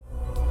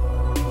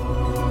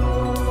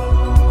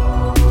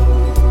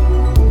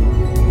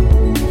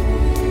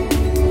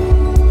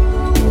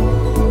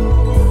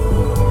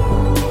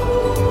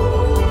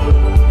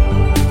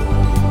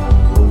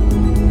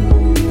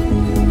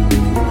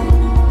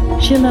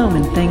Shalom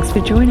and thanks for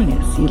joining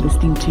us. You're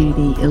listening to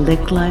the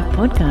Elect Life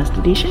Podcast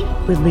Edition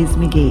with Liz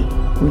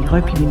McGee. We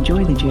hope you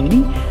enjoy the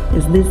journey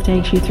as Liz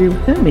takes you through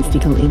her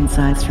mystical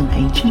insights from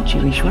ancient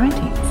Jewish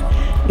writings.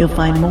 You'll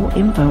find more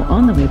info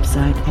on the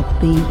website at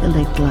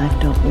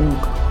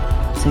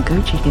theelectlife.org. So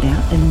go check it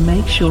out and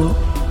make sure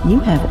you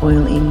have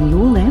oil in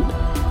your lamp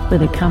for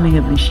the coming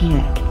of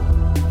Mashiach.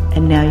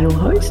 And now your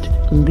host,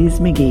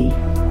 Liz McGee.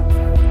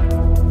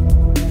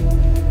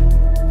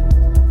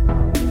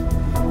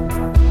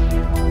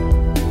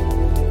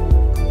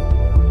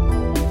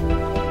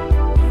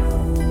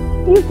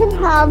 You can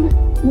have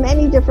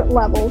many different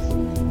levels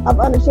of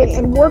understanding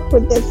and work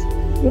with this.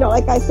 You know,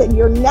 like I said,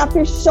 your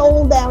nefesh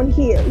soul down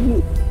here.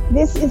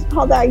 This is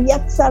called our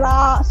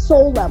yetzirah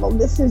soul level.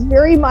 This is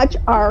very much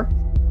our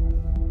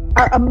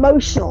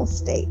emotional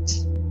state,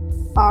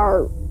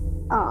 our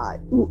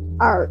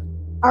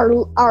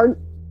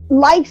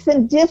likes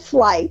and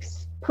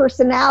dislikes,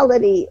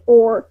 personality,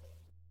 or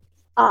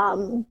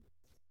things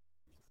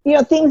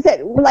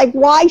that, like,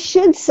 why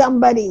should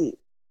somebody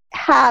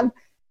have,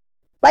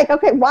 like,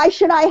 okay, why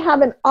should I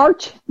have an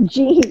art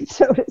gene,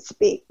 so to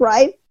speak,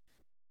 right?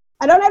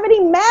 I don't have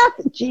any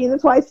math gene,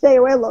 that's why I stay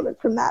away a little bit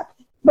from that.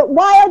 But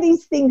why are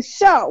these things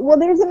so? Well,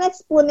 there's an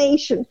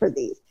explanation for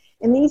these.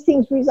 And these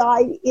things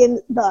reside in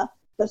the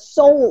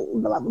soul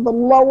level, the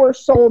lower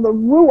soul, the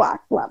ruach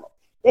level.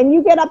 Then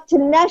you get up to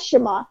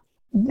neshama,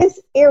 this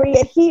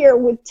area here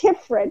with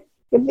Tiferet,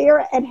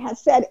 Gevira, and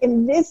Hesed,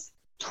 in this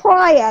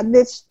triad,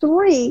 this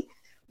three,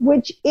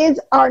 which is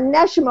our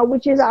neshama,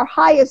 which is our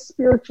highest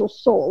spiritual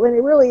soul. And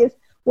it really is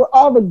where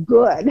all the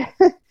good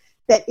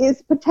that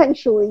is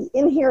potentially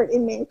inherent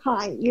in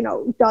mankind,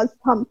 does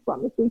come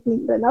from, if we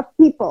keep enough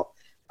people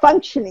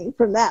functioning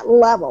from that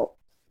level.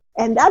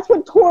 And that's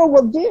what Torah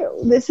will do.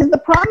 This is the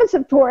promise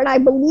of Torah, and I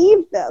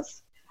believe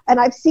this,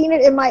 and I've seen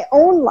it in my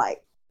own life,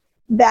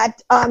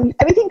 that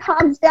everything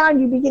calms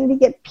down, you begin to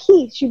get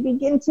peace, you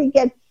begin to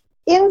get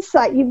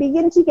insight, you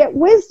begin to get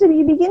wisdom,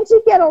 you begin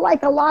to get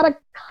a lot of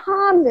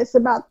calmness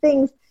about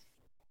things,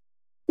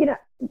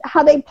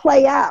 how they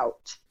play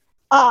out.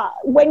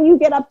 When you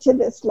get up to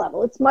this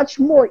level, it's much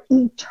more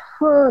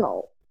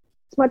eternal,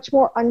 it's much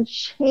more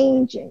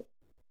unchanging.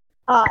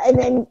 And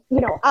then,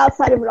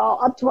 outside of it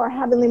all, up to our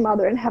Heavenly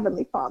Mother and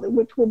Heavenly Father,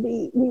 we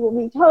will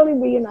be totally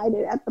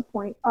reunited at the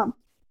point of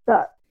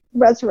the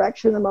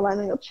resurrection, the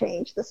millennial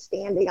change, the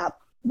standing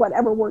up,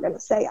 whatever we're going to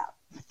say up.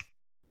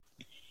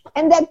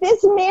 And that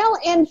this male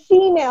and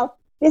female,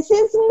 this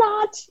is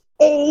not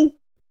a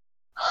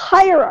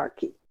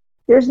hierarchy.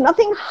 There's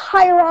nothing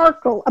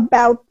hierarchical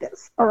about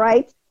this, all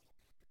right?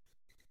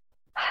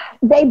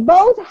 They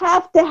both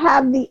have to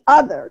have the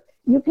other.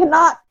 You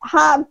cannot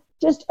have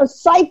just a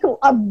cycle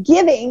of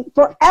giving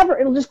forever.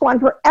 It'll just go on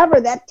forever.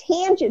 That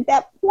tangent,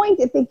 that point,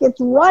 if it gets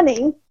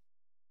running,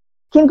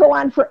 can go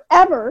on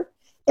forever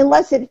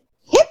unless it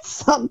hits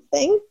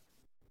something,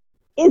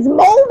 is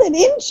molded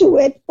into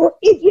it, or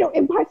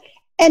in part,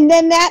 and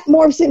then that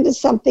morphs into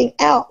something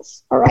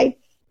else, all right?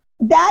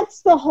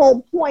 That's the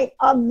whole point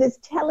of this,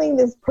 telling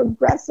this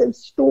progressive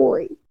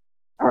story,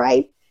 all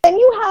right? Then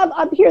you have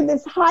up here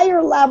this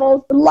higher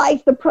level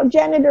life, the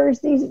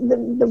progenitors,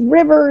 the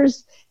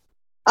rivers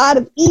out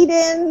of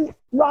Eden,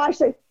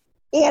 Rosh,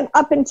 and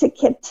up into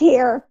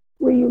Keter,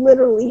 where you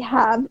literally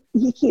have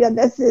Yekida.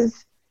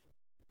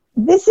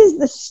 This is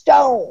the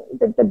stone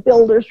that the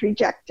builders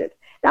rejected.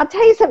 Now I'll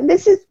tell you something,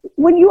 this is,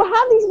 when you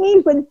have these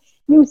meetings, when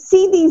you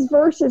see these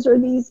verses or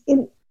these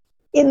in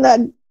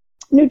the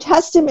New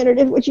Testament, or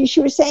what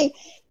Yeshua was saying,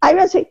 I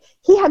must say,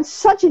 he had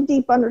such a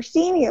deep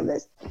understanding of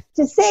this.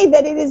 To say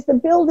that it is the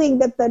building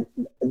that the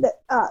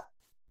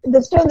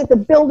stone that the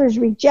builders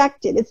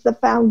rejected, it's the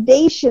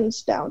foundation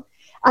stone.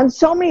 On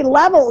so many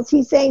levels,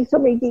 he's saying so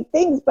many deep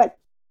things, but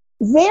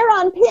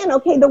Zeron Pin,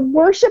 okay, the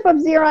worship of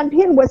Zeron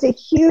Pin was a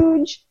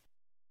huge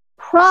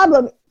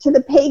problem to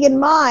the pagan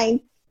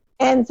mind,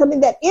 and something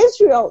that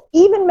Israel,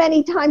 even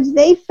many times,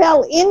 they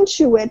fell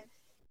into it.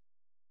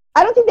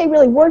 I don't think they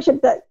really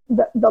worshiped the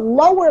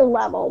lower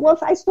level. Well,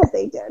 I suppose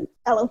they did,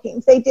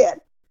 Elohims, they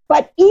did.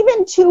 But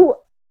even to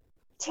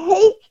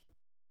take,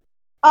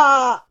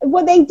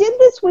 when they did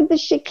this with the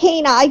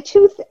Shekinah, I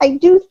do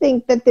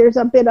think that there's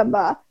a bit of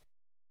a,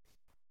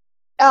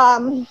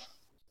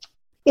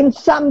 in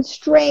some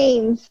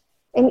strains,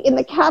 and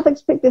the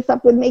Catholics pick this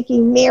up with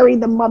making Mary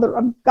the mother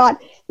of God.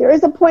 There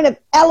is a point of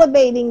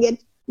elevating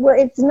it where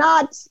it's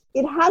not,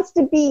 it has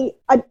to be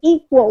an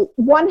equal,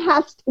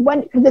 because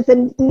it's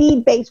a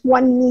need base,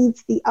 one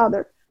needs the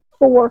other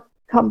for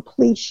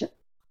completion.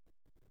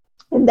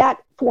 And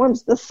that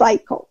forms the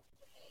cycle.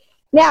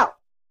 Now,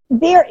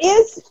 there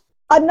is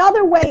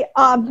another way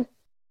of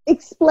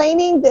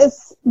explaining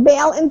this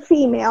male and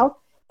female,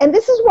 and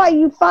this is why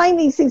you find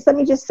these things. Let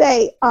me just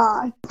say,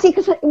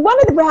 because one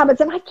of the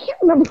rabbis, and I can't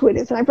remember who it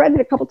is, and I've read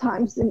it a couple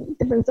times in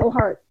different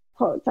Zohar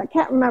quotes, I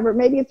can't remember,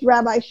 maybe it's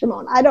Rabbi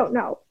Shimon, I don't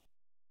know,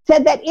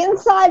 said that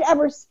inside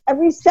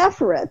every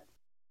Sephirith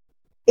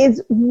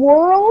is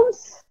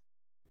worlds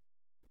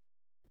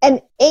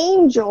and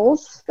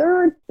angels.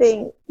 Third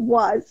thing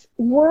was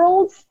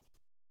worlds,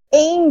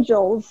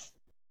 angels,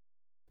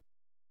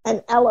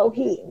 and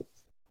Elohim.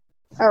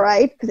 All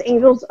right? Because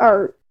angels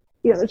are,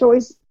 there's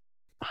always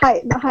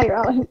the higher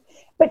Elohim.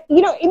 But,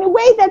 in a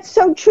way that's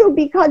so true,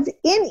 because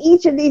in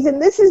each of these,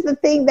 and this is the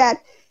thing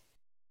that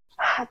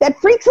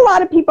freaks a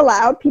lot of people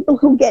out, people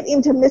who get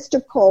into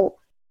mystical,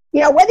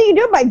 whether you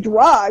do it by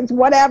drugs,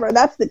 whatever,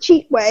 that's the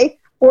cheap way,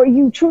 or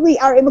you truly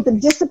are able to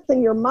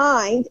discipline your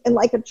mind, and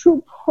like a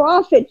true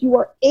prophet, you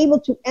are able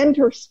to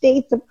enter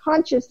states of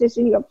consciousness,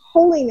 and you have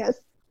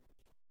holiness,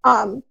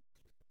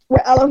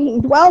 where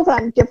Elohim dwells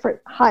on different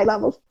high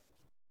levels.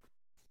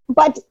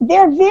 But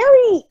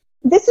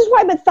this is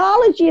why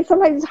mythology is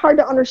sometimes hard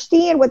to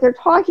understand what they're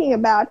talking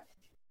about,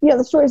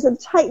 the stories of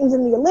the Titans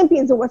and the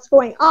Olympians and what's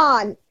going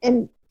on.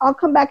 And I'll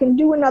come back and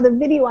do another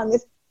video on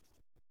this,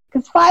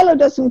 because Philo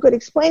does some good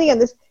explaining on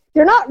this.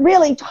 They're not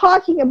really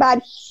talking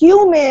about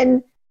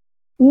humanoid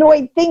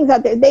things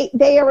out there.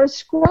 They are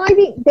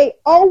ascribing, they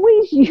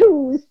always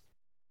use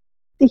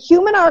the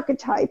human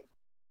archetype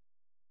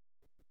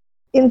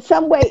in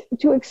some way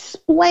to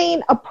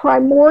explain a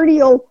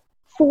primordial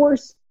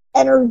force,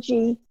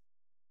 energy,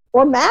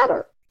 or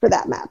matter, for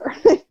that matter.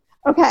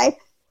 Okay?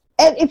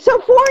 And it's so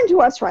foreign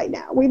to us right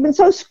now. We've been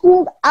so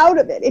schooled out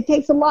of it. It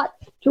takes a lot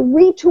to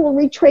retool,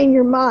 retrain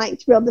your mind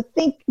to be able to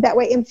think that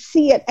way and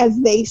see it as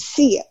they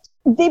see it.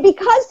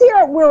 Because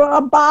we're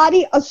a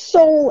body, a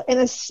soul, and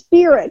a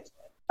spirit,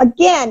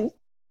 again,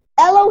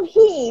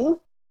 Elohim,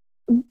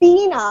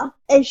 Binah,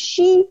 as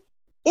she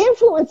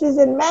influences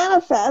and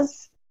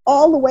manifests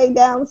all the way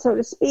down, so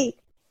to speak.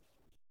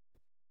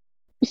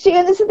 See,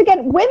 and this is,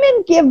 again,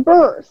 women give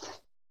birth.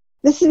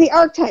 This is the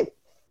archetype.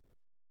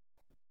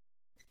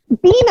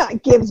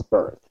 Binah gives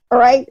birth, all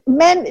right?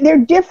 Men, they're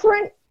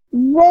different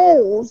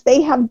roles.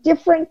 They have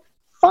different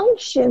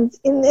functions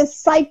in this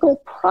cycle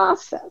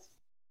process,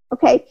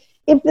 okay?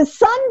 If the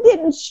sun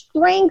didn't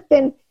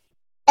strengthen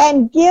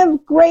and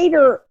give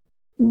greater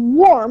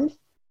warmth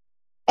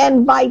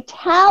and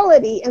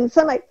vitality and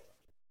sunlight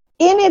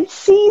in its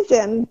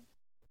season,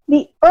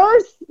 the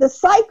earth, the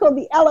cycle,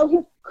 the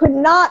Elohim could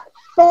not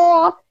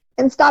thaw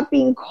and stop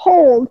being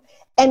cold,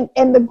 and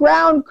the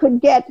ground could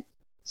get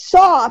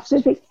soft, so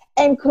to speak,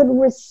 and could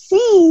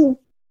receive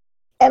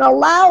and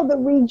allow the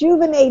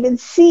rejuvenated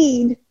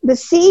seed, the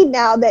seed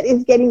now that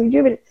is getting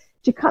rejuvenated,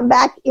 to come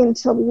back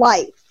into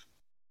life.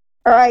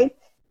 All right?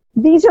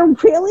 These are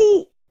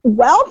really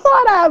well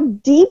thought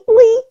out,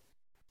 deeply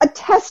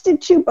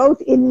attested to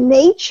both in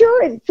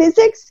nature and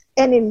physics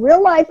and in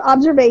real life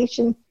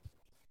observation,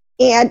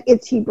 and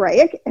it's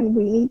Hebraic, and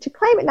we need to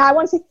claim it. Now, I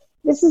want to say,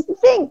 this is the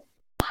thing.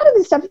 A lot of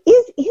this stuff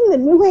is in the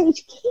New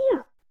Age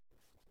camp.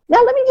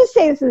 Now, let me just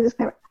say this as a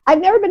disclaimer.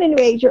 I've never been a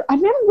New Ager.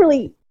 I've never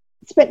really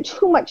spent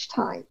too much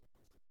time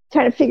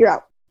trying to figure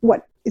out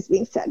what is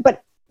being said.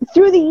 But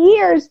through the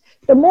years,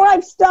 the more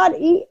I've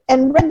studied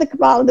and read the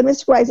Kabbalah, the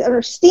mystical writings,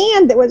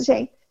 understand that what they're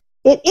saying,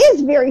 it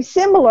is very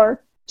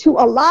similar to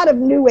a lot of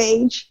New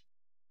Age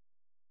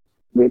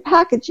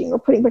repackaging or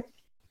putting.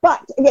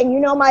 But again,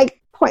 my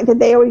point that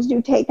they always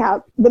do take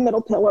out the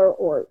middle pillar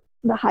or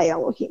the high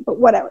Elohim, but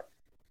whatever.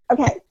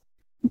 Okay.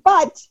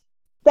 But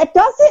that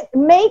doesn't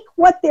make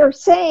what they're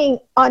saying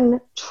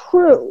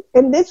untrue.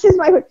 And this is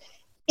my point.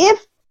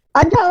 If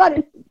I'm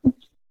talking about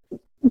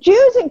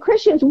Jews and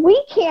Christians,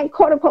 we can't,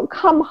 quote unquote,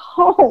 come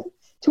home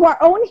to our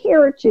own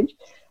heritage,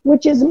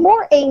 which is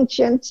more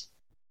ancient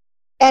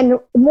and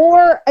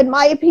more, in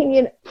my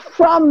opinion,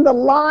 from the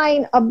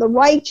line of the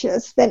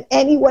righteous than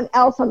anyone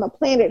else on the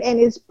planet, and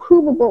is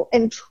provable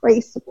and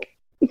traceable.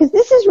 Because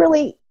this is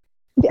really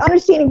the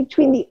understanding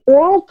between the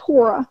oral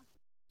Torah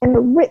and the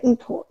written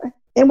Torah.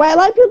 And why a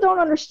lot of people don't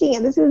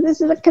understand, this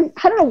is I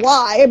don't know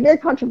why, a very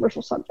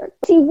controversial subject.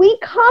 See, we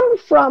come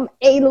from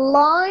a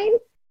line,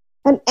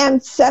 an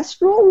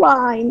ancestral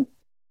line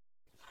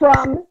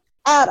from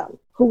Adam,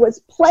 who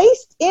was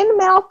placed in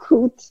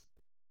Malkut,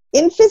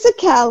 in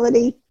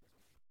physicality,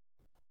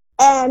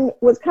 and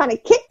was kind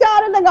of kicked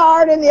out of the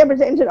garden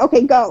and said,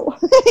 okay, go.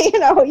 This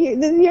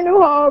is your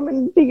new home,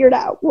 and figure it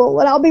out.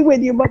 And I'll be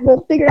with you, but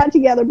we'll figure it out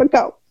together, but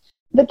go.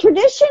 The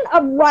tradition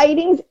of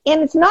writings,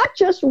 and it's not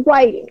just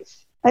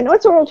writings. I know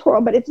it's oral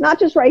Torah, but it's not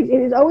just writings.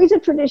 It is always a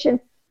tradition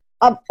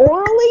of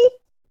orally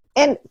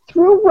and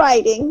through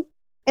writing,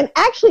 and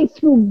actually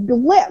through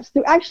glyphs,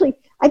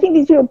 I think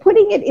these people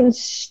putting it in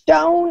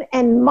stone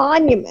and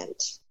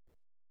monument,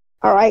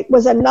 all right,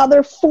 was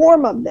another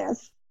form of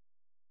this.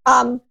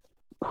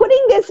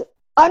 Putting this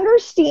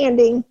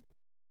understanding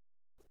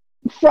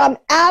from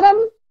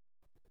Adam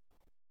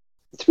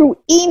through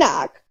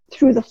Enoch,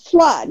 through the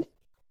flood,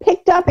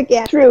 picked up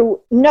again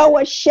through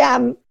Noah,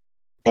 Shem,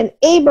 and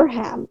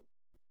Abraham.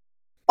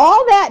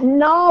 All that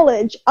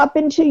knowledge up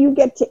until you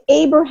get to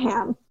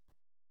Abraham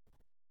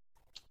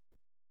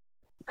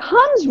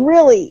comes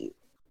really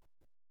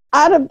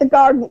out of the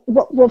garden,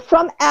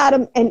 from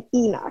Adam and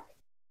Enoch,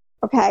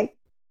 okay?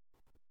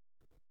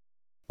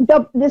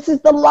 This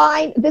is the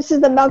line, this is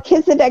the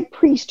Melchizedek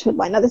priesthood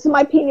line. Now, this is my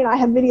opinion. I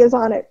have videos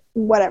on it,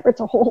 whatever. It's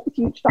a whole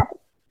huge topic.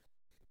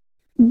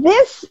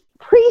 This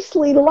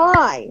priestly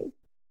line,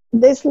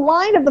 this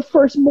line of the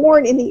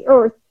firstborn in the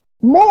earth,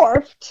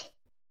 morphed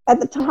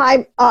at the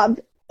time of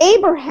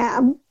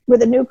Abraham,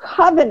 with a new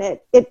covenant,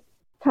 it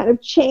kind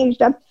of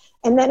changed up,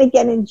 and then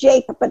again in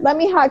Jacob. But let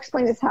me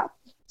explain this how.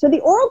 So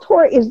the oral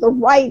Torah is the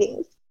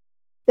writings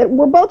that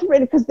were both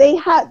written because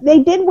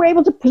were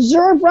able to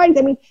preserve writings.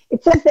 I mean,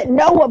 it says that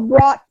Noah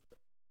brought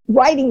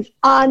writings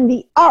on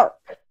the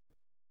ark.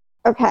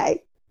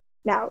 Okay.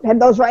 Now, have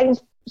those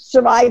writings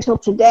survived till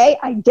today?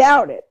 I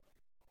doubt it.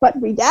 But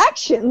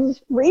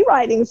redactions,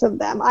 rewritings of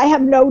them, I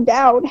have no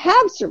doubt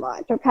have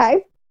survived,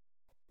 okay?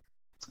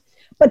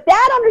 But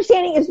that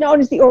understanding is known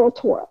as the oral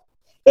Torah.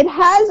 It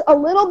has a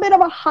little bit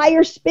of a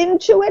higher spin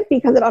to it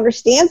because it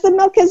understands the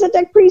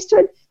Melchizedek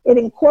priesthood. It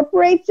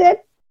incorporates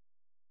it.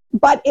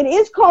 But it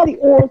is called the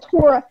oral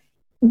Torah.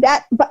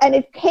 And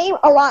it came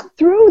a lot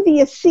through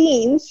the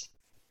Essenes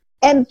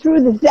and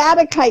through the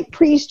Zadokite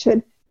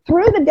priesthood,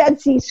 through the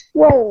Dead Sea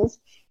Scrolls,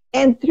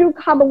 and through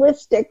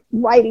Kabbalistic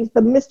writings,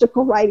 the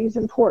mystical writings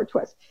in Torah to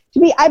us. To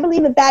me, I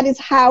believe that is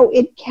how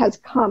it has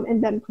come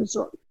and been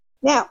preserved.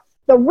 Now,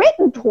 the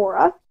written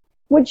Torah,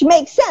 which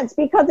makes sense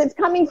because it's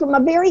coming from a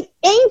very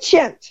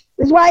ancient,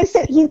 this is why I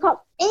said he's called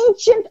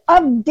Ancient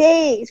of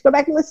Days. Go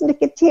back and listen to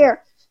Keter,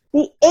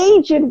 the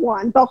aged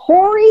one, the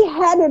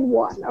hoary-headed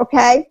one,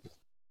 okay?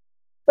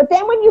 But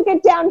then when you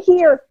get down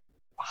here,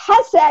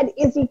 Hesed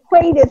is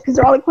equated, because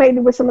they're all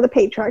equated with some of the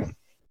patriarchs,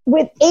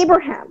 with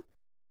Abraham.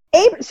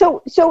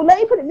 So let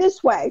me put it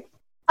this way.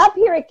 Up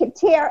here at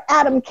Keter,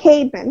 Adam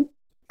Caveman,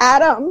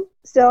 Adam,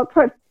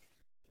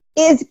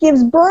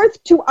 gives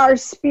birth to our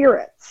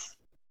spirits,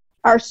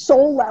 our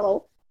soul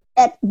level,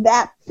 at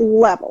that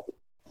level.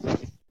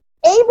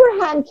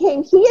 Abraham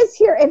came, he is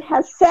here and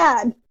has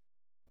said,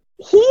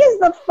 he is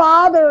the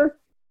father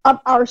of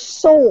our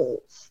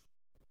souls.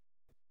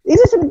 These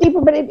are some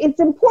deeper, but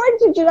it's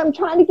important to just, I'm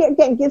trying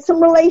to get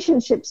some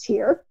relationships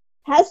here.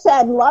 Has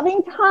said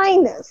loving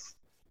kindness,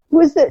 who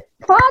is the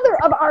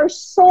father of our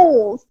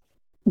souls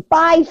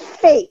by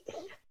faith.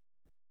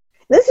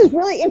 This is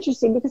really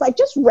interesting because I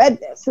just read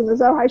this,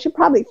 and I should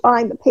probably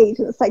find the page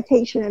in the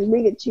citation and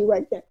read it to you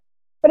right there.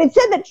 But it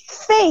said that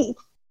faith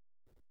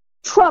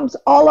trumps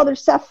all other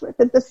Sephiroth,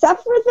 that the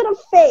Sephiroth of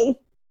faith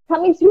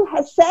coming through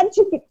Hesed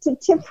to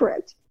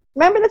Tiferet.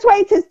 Remember, that's why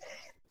it says,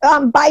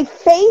 by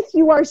faith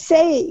you are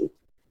saved.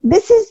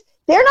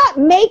 They're not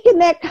making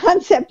that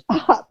concept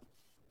up.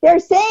 They're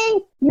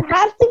saying you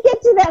have to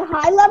get to that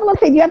high level of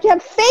faith. You have to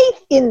have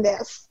faith in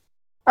this.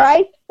 All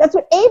right? That's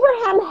what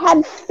Abraham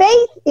had,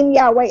 faith in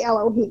Yahweh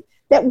Elohim.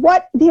 That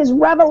what his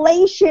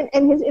revelation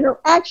and his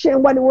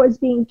interaction, what was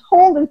being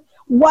told,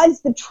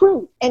 was the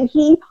truth. And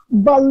he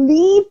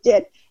believed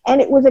it,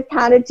 and it was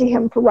accounted to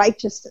him for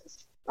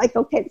righteousness. Like,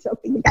 okay, so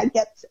the guy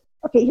gets it.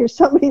 Okay, here's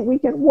somebody we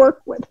can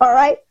work with, all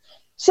right?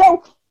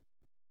 So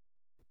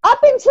up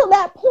until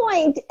that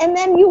point, and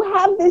then you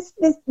have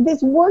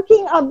this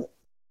working of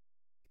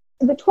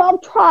the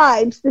 12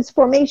 tribes, this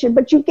formation,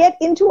 but you get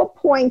into a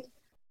point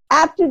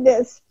after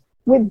this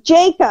with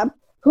Jacob,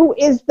 who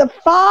is the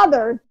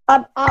father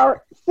of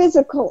our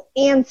physical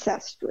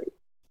ancestry.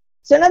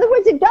 So in other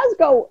words, it does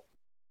go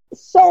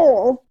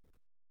soul,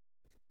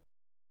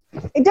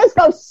 it does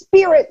go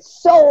spirit,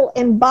 soul,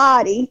 and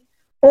body,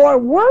 or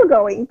we're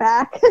going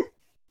back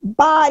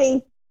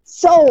body,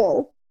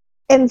 soul,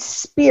 and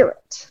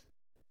spirit.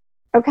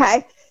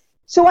 Okay?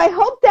 So I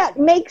hope that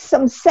makes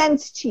some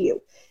sense to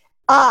you.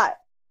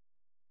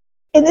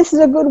 And this is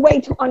a good way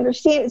to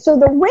understand it. So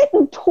the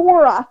written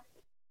Torah,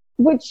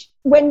 which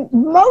when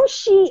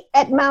Moshe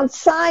at Mount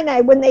Sinai,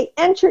 when they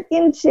entered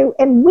into,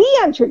 and we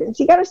entered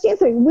into, you got to understand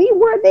something, we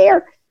were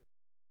there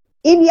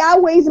in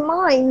Yahweh's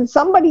mind,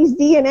 somebody's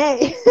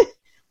DNA.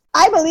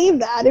 I believe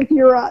that if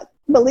you're a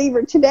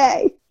believer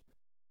today,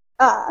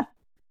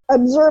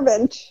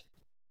 observant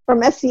or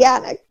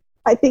messianic,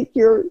 I think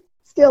you're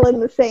still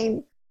in the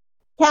same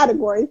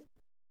category.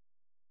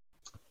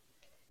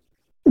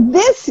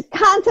 This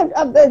concept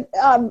of the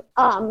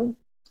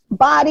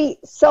body,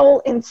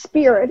 soul, and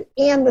spirit,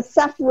 and the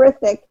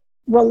Sephirithic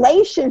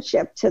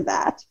relationship to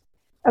that,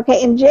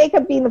 okay, and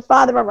Jacob being the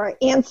father of our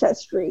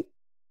ancestry,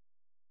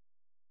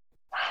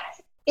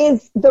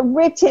 is the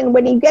written,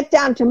 when you get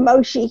down to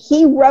Moshe,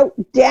 he wrote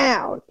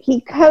down,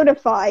 he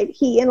codified,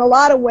 he in a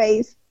lot of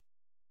ways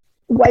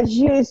was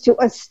used to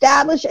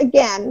establish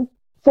again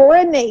for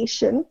a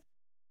nation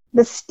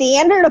the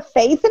standard of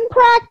faith and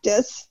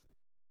practice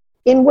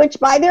in which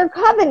by their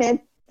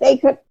covenant they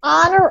could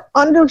honor,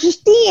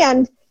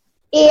 understand,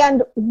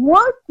 and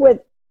work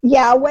with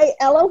Yahweh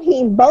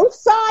Elohim, both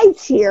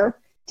sides here,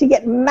 to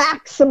get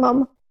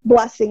maximum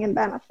blessing and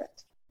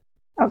benefit.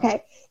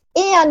 Okay?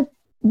 And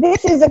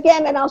this is,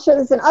 again, and I'll show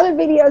this in other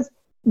videos,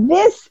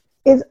 this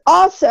is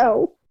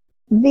also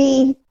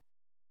the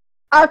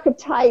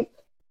archetype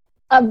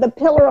of the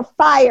pillar of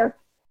fire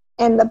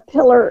and the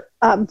pillar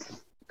of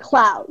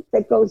cloud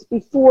that goes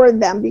before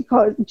them,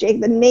 because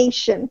the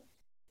nation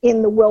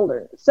in the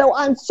wilderness. So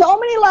on so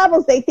many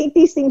levels, they think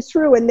these things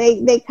through, and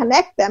they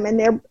connect them, and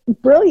they're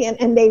brilliant,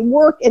 and they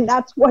work, and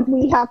that's what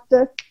we have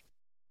to,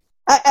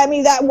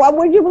 what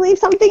would you believe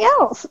something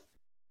else?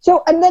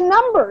 So, and the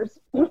numbers.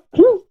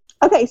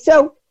 Okay,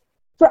 so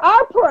for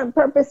our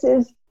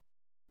purposes,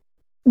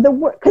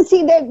 because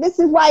see, this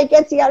is why it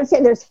gets you to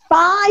understand there's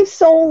 5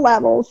 soul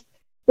levels,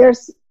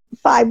 there's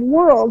 5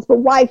 worlds, but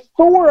why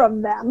 4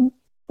 of them,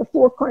 the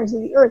 4 corners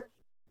of the earth,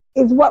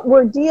 is what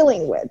we're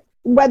dealing with,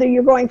 whether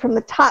you're going from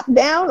the top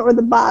down or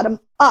the bottom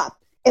up.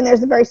 And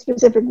there's a very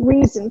specific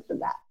reason for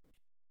that.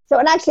 So,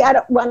 and actually, I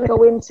don't want to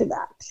go into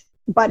that,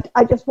 but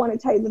I just want to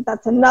tell you that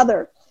that's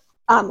another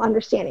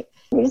understanding.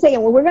 You're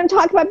saying, well, we're going to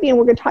talk about being,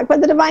 we're going to talk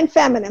about the divine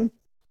feminine.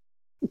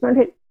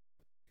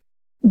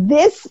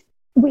 This,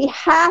 we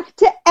have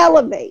to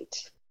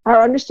elevate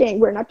our understanding.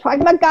 We're not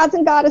talking about gods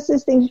and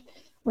goddesses, things.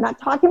 We're not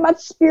talking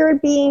about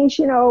spirit beings,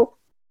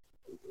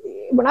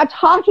 we're not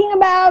talking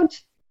about,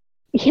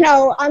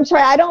 I'm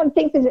sorry, I don't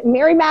think that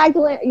Mary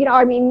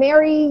Magdalene,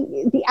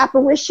 Mary, the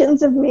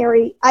apparitions of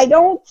Mary, I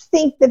don't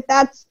think that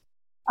that's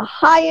a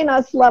high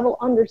enough level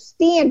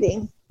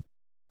understanding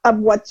of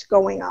what's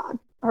going on,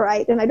 all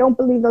right? And I don't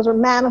believe those are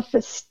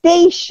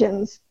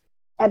manifestations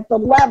at the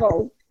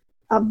level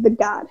of the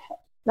Godhead.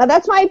 Now,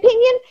 that's my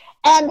opinion,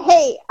 and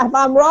hey, if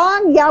I'm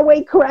wrong,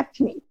 Yahweh correct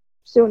me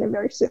soon and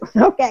very soon.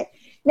 Okay,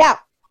 now,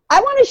 I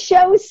want to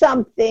show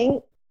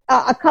something,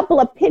 a couple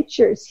of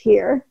pictures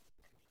here.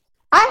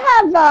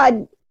 I have,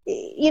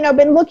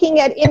 been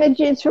looking at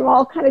images from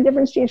all kind of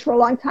different streams for a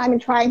long time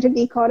and trying to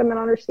decode them and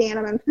understand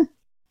them. And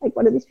like,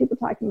 what are these people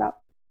talking about?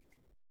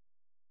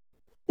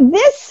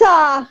 This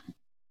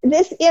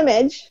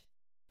image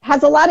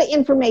has a lot of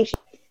information.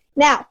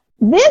 Now,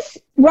 this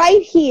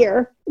right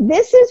here,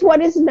 this is what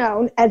is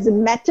known as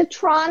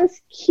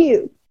Metatron's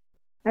cube.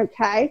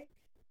 Okay,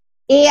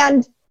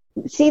 and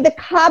see the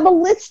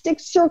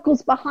Kabbalistic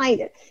circles behind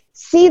it.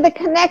 See the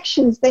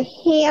connections, the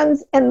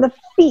hands and the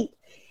feet.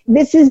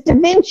 This is Da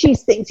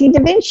Vinci's thing. See, Da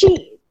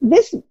Vinci,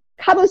 this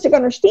Kabbalistic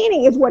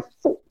understanding is what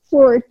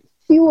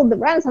fueled the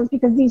Renaissance,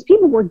 because these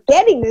people were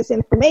getting this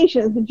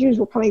information as the Jews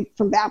were coming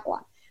from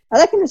Babylon. Now,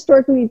 that can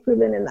historically be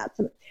proven in that.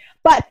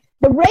 But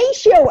the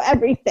ratio,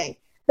 everything,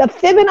 the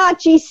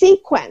Fibonacci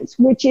sequence,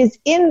 which is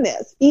in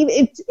this,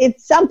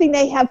 it's something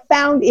they have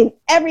found in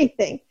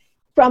everything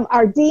from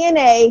our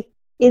DNA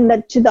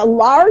to the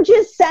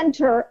largest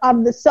center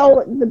of the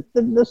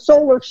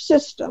solar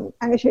system.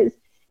 I'm going to show you this.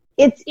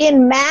 It's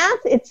in math.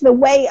 It's the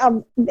way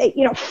of,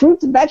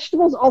 fruits,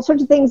 vegetables, all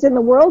sorts of things in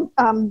the world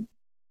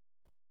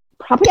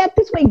probably at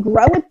this way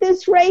grow at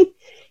this rate.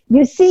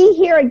 You see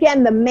here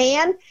again the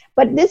man,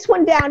 but this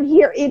one down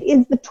here, it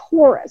is the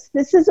torus.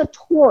 This is a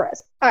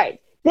torus. All right.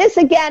 This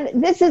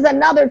is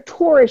another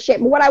torus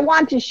shape. What I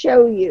want to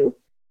show you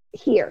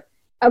here.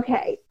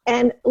 Okay.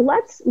 And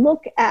let's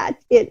look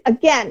at it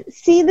again.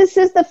 See, this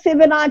is the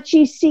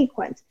Fibonacci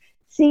sequence.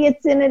 See,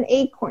 it's in an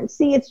acorn.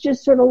 See, it's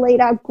just sort of laid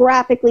out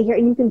graphically here.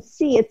 And you can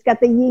see it's got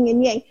the yin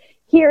and yang.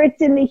 Here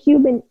it's in the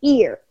human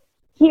ear.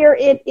 Here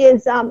it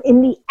is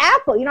in the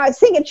apple. I was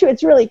thinking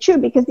it's really true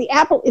because the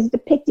apple is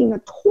depicting a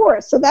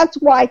torus. So that's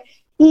why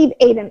Eve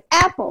ate an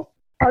apple.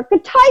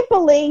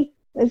 Archetypally,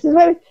 this is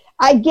what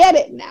I get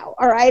it now.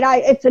 All right,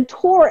 it's a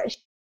torus.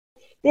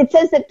 It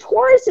says that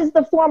torus is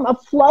the form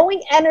of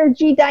flowing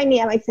energy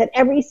dynamics at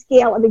every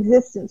scale of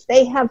existence.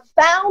 They have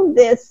found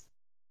this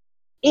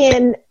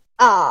in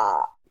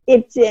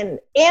it's in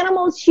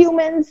animals,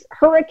 humans,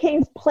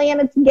 hurricanes,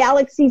 planets,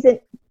 galaxies, and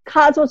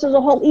cosmos as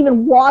a whole,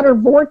 even water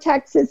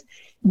vortexes.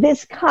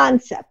 This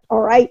concept, all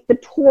right, the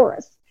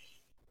torus.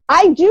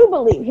 I do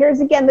believe,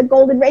 here's again the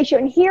golden ratio,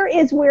 and here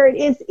is where it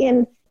is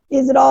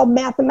it all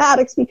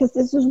mathematics, because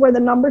this is where the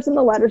numbers and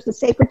the letters, the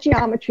sacred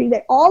geometry,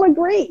 they all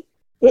agree.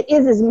 It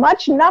is as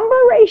much number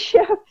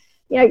ratio,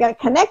 you got to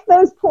connect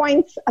those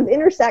points of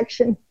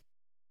intersection.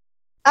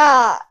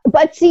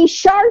 But see,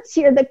 charts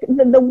here,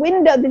 the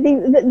window,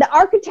 the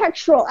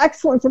architectural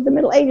excellence of the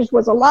Middle Ages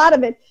was a lot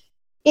of it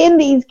in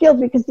these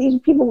guilds, because these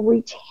people were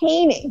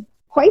retaining,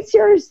 quite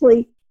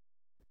seriously,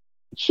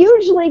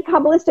 hugely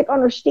Kabbalistic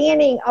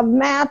understanding of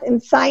math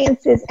and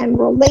sciences and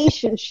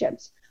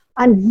relationships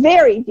on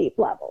very deep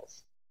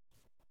levels.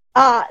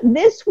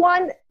 This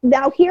one,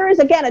 now here is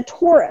again a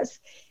torus.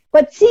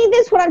 But see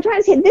this, what I'm trying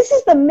to say, this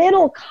is the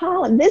middle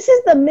column. This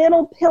is the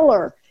middle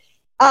pillar.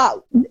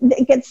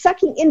 It gets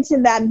sucking into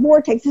that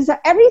vortex. So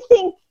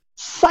everything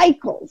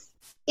cycles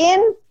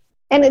in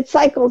and it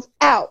cycles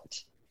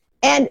out.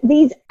 And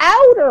these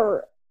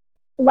outer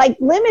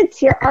limits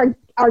here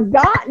are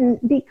gotten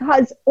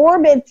because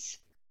orbits,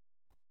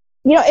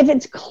 if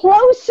it's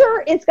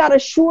closer, it's got a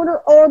shorter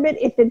orbit.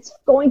 If it's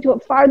going to a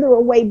farther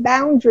away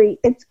boundary,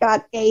 it's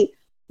got a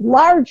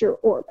larger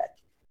orbit.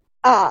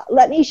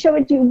 Let me show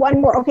it to you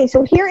one more. Okay,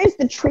 so here is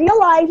the tree of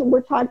life.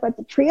 We're talking about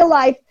the tree of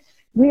life.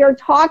 We are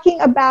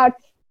talking about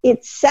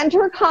its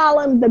center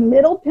column, the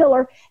middle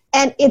pillar,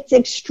 and its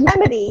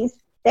extremities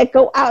that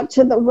go out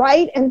to the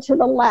right and to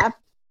the left.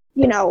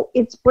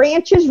 Its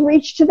branches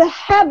reach to the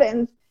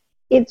heavens.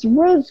 Its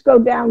roots go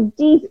down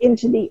deep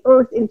into the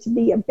earth, into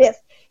the abyss.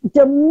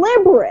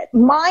 Deliberate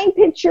mind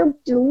picture,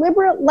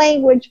 deliberate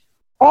language,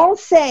 all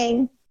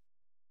saying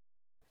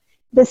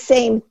the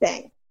same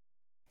thing.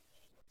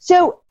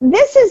 So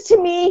this is,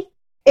 to me,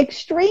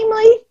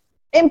 extremely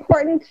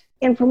important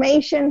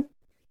information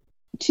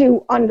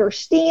to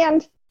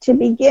understand, to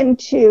begin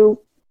to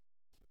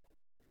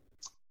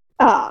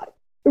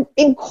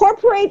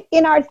incorporate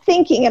in our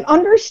thinking and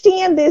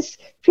understand this,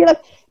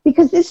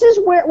 because this is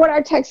what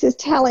our text is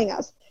telling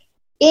us.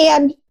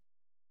 And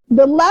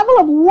the level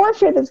of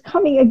warfare that's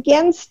coming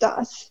against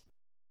us,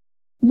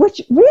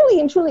 which really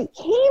and truly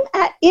came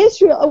at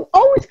Israel,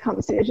 always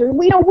comes to Israel.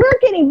 We're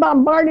getting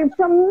bombarded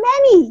from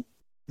many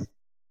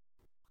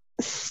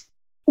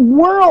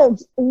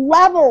worlds,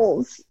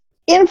 levels,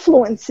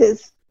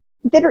 influences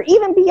that are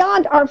even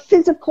beyond our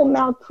physical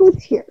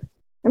malkuth here.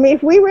 I mean,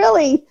 if we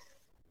really,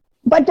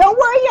 but don't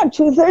worry,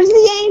 2/3 of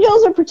the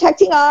angels are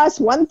protecting us,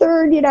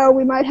 1/3,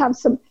 we might have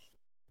some.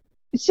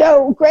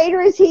 So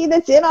greater is he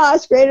that's in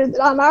us, greater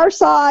than on our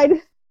side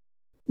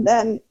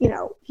than,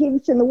 he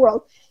that's in the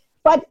world.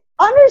 But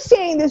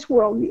understanding this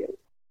worldview,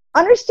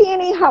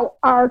 understanding how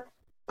our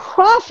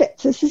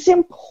prophets, this is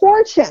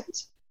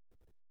important.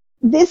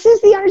 This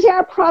is the understanding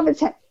our prophets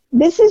had.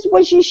 This is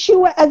what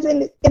Yeshua as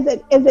an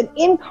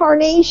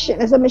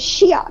incarnation, as a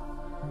Mashiach,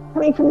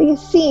 coming from the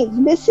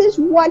Essenes. This is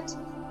what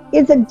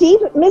is a deep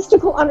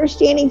mystical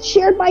understanding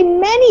shared by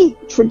many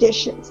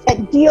traditions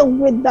that deal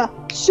with the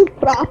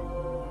supra,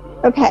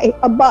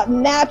 above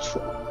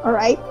natural, all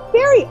right?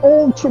 Very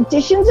old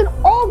traditions in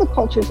all the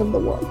cultures of the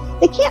world.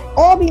 They can't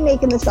all be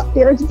making this up.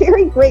 There is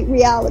very great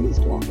realities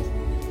to all this.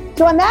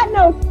 So on that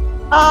note,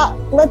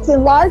 let's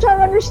enlarge our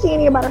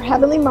understanding about our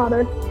Heavenly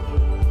Mother.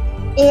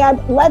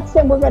 And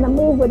we're going to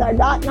move with our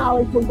dot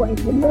knowledge. We're going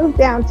to move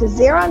down to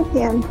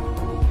Zeranpin,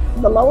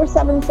 the lower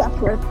 7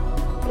 Sephiroth,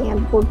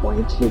 and we're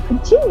going to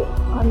continue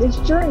on this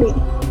journey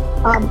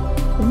of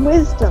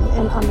wisdom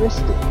and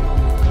understanding.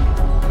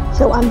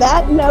 So on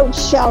that note,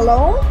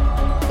 shalom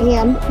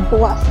and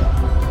blessing.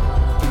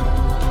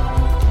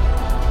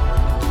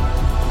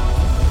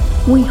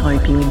 We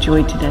hope you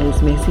enjoyed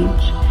today's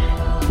message.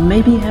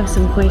 Maybe you have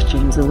some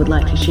questions or would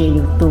like to share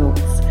your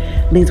thoughts.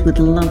 Liz would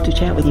love to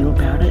chat with you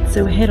about it,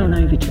 so head on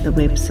over to the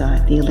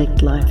website,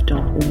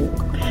 theelectlife.org.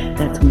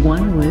 That's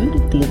one word,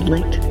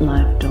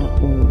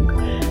 theelectlife.org.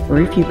 Or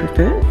if you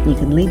prefer, you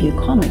can leave your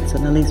comments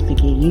on the Liz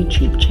McGee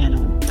YouTube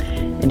channel.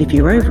 And if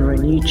you're over on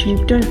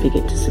YouTube, don't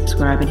forget to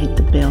subscribe and hit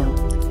the bell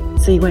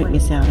so you won't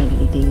miss out on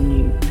anything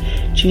new.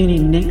 Tune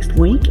in next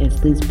week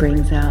as Liz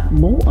brings out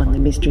more on the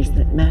mysteries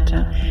that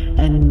matter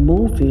and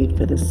more food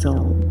for the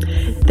soul.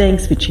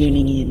 Thanks for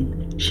tuning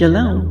in.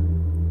 Shalom.